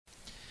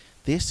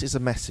This is a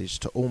message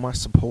to all my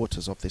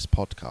supporters of this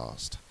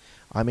podcast.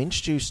 I'm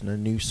introducing a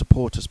new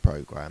supporters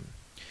program.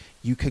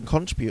 You can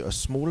contribute a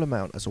small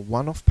amount as a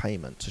one-off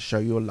payment to show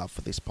your love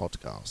for this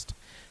podcast.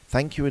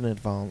 Thank you in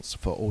advance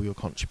for all your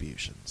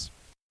contributions.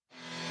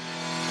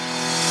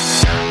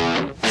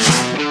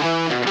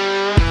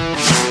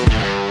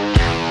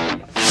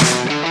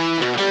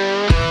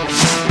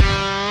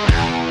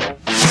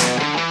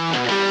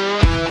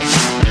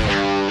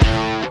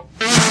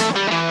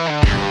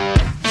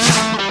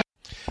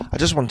 I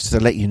just wanted to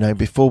let you know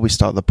before we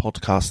start the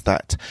podcast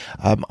that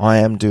I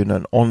am doing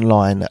an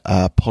online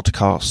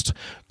podcast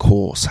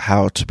course,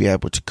 how to be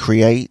able to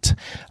create,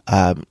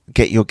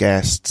 get your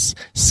guests,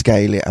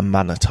 scale it and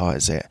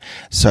monetize it.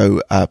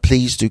 So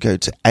please do go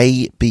to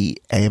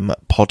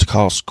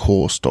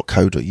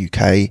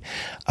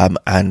abmpodcastcourse.co.uk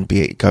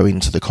and go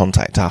into the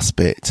contact us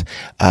bit.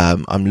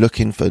 I'm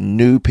looking for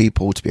new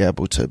people to be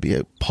able to be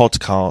a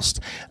podcast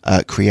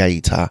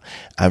creator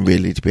and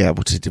really to be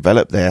able to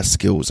develop their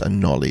skills and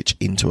knowledge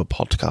into a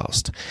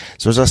podcast.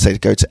 So as I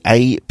said, go to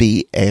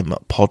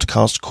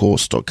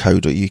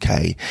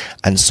abmpodcastcourse.co.uk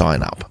and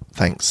sign up.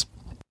 Thanks.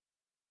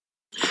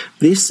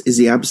 This is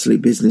the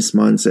Absolute Business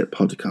Mindset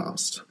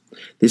podcast.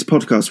 This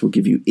podcast will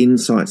give you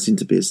insights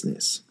into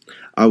business.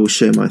 I will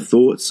share my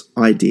thoughts,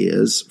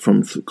 ideas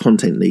from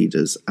content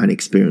leaders and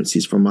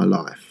experiences from my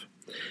life.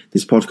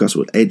 This podcast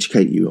will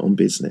educate you on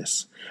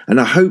business,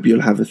 and I hope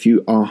you'll have a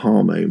few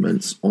aha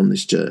moments on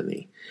this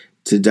journey.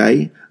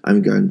 Today,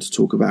 I'm going to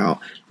talk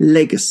about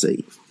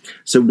legacy.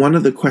 So one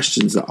of the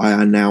questions that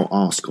I now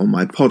ask on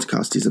my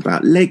podcast is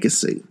about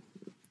legacy.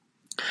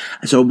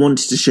 So I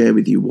wanted to share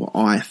with you what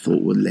I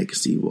thought what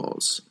legacy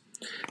was.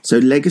 So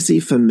legacy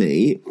for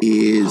me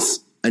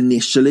is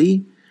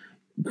initially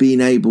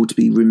being able to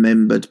be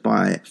remembered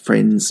by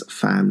friends,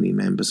 family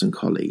members and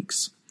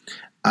colleagues.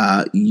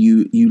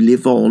 You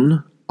live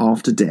on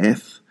after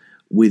death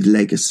with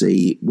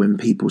legacy when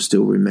people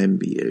still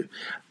remember you.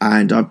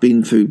 And I've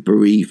been through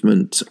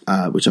bereavement,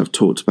 which I've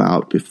talked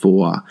about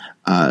before.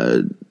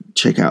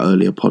 Check out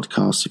earlier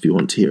podcasts if you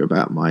want to hear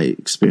about my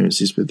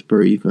experiences with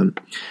bereavement.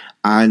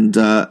 And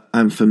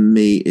for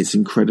me, it's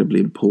incredibly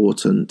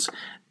important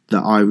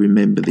that I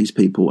remember these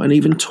people and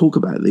even talk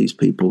about these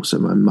people. So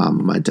my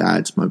mum, my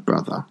dad, my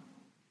brother,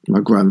 my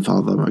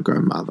grandfather, my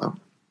grandmother.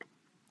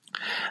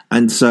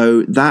 And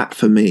so that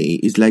for me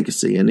is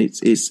legacy. And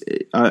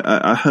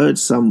I heard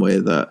somewhere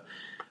that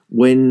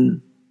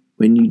when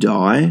you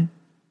die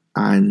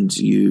and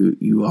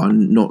you are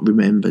not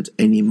remembered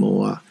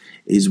anymore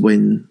is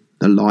when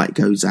the light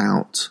goes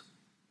out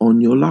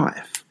on your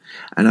life.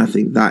 And I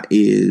think that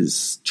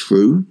is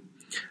true.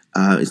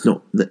 It's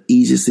not the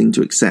easiest thing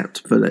to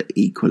accept, but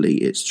equally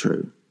it's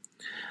true.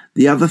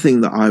 The other thing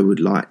that I would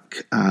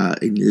like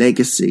in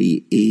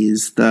legacy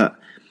is that,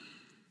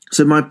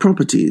 so my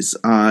properties,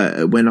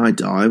 when I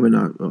die, when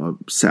I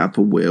set up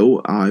a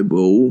will, I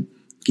will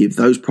give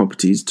those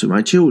properties to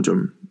my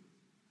children.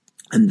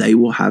 And they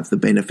will have the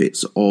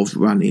benefits of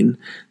running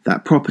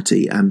that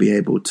property and be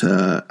able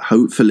to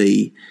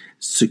hopefully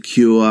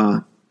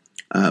secure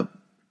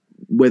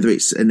whether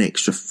it's an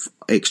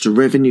extra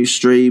revenue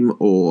stream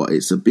or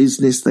it's a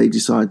business they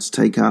decide to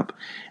take up.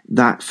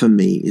 That for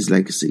me is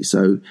legacy.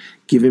 So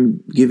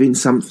giving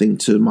something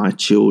to my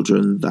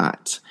children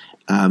that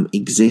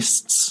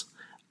exists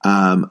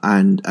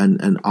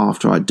and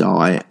after I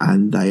die,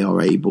 and they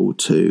are able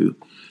to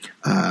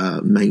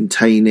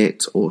maintain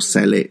it or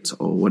sell it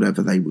or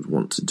whatever they would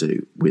want to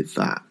do with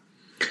that.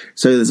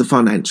 So there's a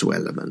financial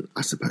element,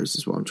 I suppose,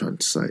 is what I'm trying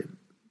to say.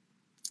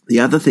 The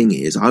other thing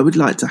is I would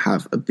like to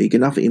have a big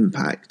enough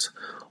impact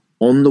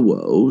on the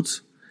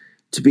world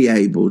to be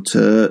able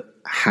to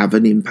have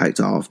an impact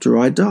after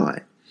I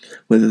die.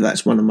 Whether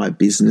that's one of my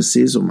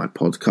businesses or my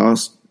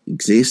podcast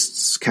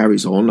exists,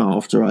 carries on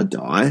after I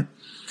die,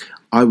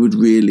 I would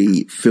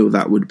really feel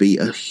that would be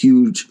a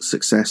huge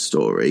success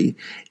story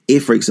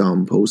if, for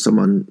example,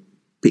 someone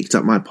picked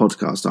up my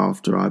podcast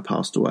after I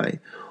passed away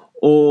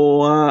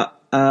or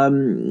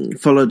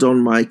followed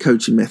on my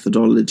coaching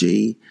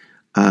methodology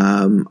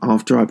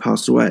after I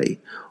passed away,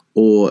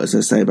 or as I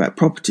say about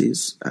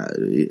properties,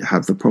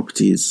 have the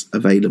properties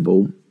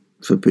available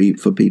for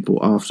people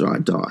after I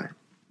die.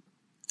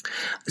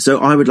 So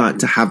I would like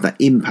to have that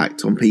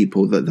impact on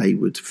people that they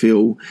would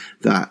feel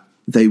that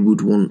they would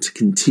want to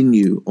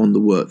continue on the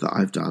work that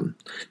I've done.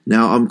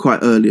 Now, I'm quite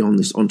early on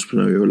this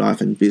entrepreneurial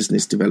life and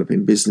business,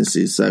 developing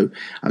businesses, so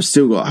I've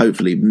still got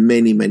hopefully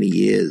many, many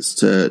years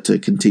to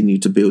continue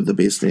to build the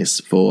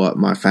business for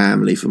my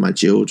family, for my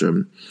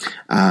children,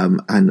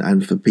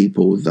 and for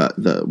people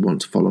that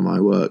want to follow my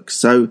work.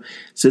 So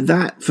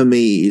that for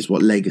me is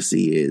what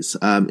legacy is.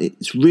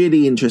 It's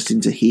really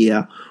interesting to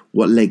hear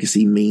what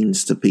legacy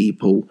means to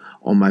people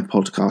on my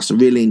podcast. I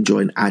really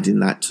enjoy adding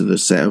that to the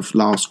set of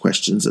last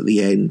questions at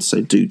the end, so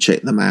do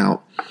check them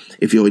out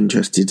if you're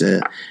interested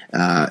to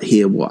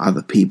hear what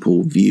other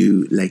people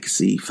view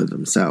legacy for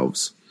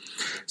themselves.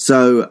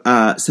 So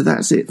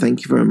that's it.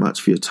 Thank you very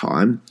much for your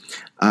time.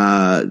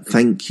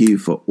 Thank you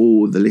for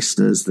all the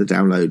listeners, the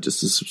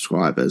downloaders, the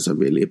subscribers. I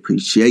really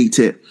appreciate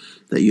it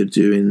that you're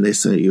doing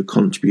this, and you're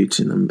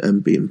contributing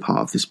and being part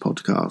of this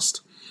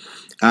podcast.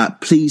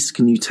 Please,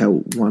 can you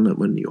tell one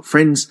of your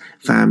friends,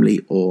 family,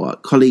 or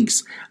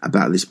colleagues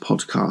about this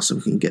podcast, and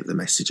we can get the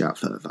message out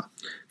further.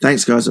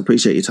 Thanks, guys. I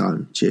appreciate your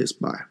time. Cheers.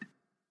 Bye.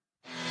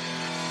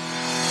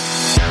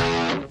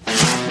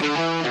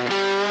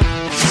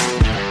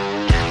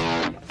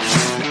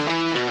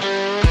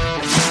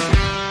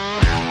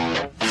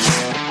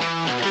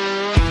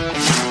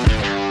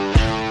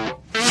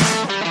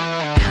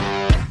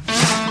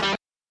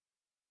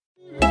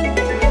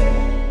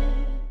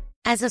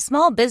 As a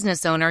small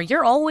business owner,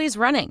 you're always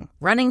running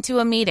to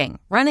a meeting,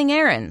 running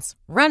errands,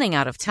 running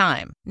out of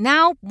time.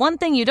 Now, one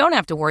thing you don't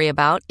have to worry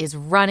about is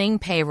running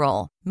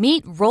payroll.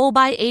 Meet Roll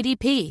by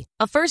ADP,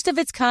 a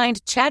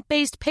first-of-its-kind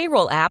chat-based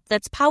payroll app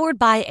that's powered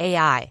by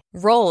AI.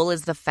 Roll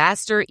is the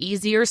faster,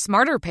 easier,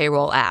 smarter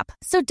payroll app,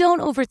 so don't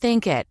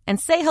overthink it and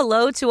say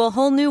hello to a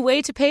whole new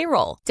way to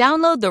payroll.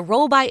 Download the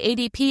Roll by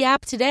ADP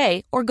app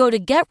today or go to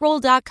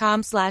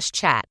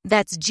GetRoll.com/chat.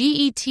 That's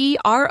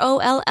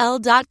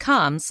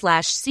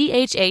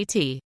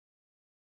GETROLL.com/CHAT.